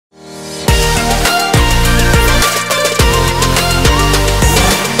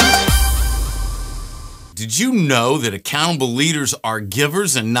did you know that accountable leaders are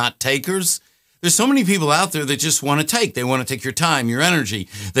givers and not takers? There's so many people out there that just want to take. They want to take your time, your energy.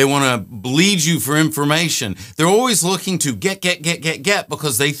 They want to bleed you for information. They're always looking to get,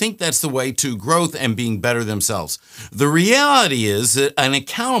 because they think that's the way to growth and being better themselves. The reality is that an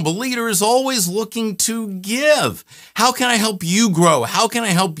accountable leader is always looking to give. How can I help you grow? How can I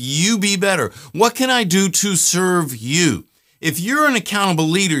help you be better? What can I do to serve you? If you're an accountable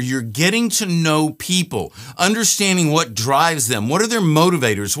leader, you're getting to know people, understanding what drives them. What are their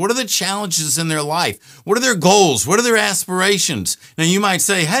motivators? What are the challenges in their life? What are their goals? What are their aspirations? Now, you might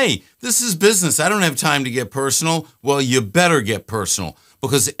say, hey, this is business. I don't have time to get personal. Well, you better get personal,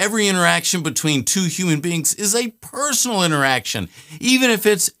 because every interaction between two human beings is a personal interaction, even if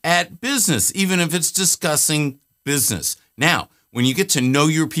it's at business, even if it's discussing business. Now, when you get to know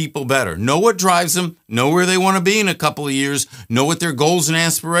your people better, know what drives them, know where they want to be in a couple of years, know what their goals and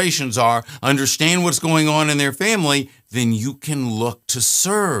aspirations are, understand what's going on in their family, then you can look to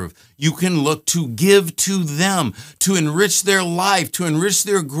serve. You can look to give to them, to enrich their life, to enrich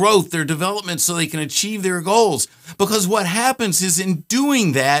their growth, their development, so they can achieve their goals. Because what happens is, in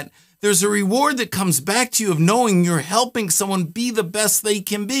doing that, there's a reward that comes back to you of knowing you're helping someone be the best they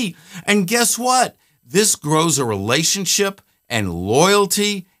can be. And guess what? This grows a relationship and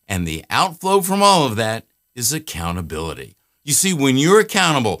loyalty, and the outflow from all of that is accountability. You see, when you're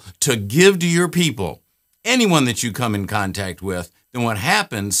accountable to give to your people, anyone that you come in contact with, then what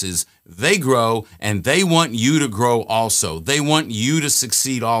happens is they grow, and they want you to grow also. They want you to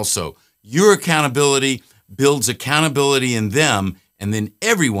succeed also. Your accountability builds accountability in them, and then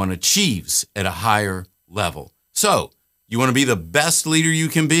everyone achieves at a higher level. So, you want to be the best leader you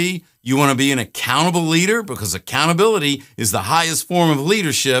can be? You want to be an accountable leader, because accountability is the highest form of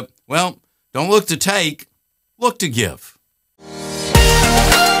leadership? Well, don't look to take, look to give.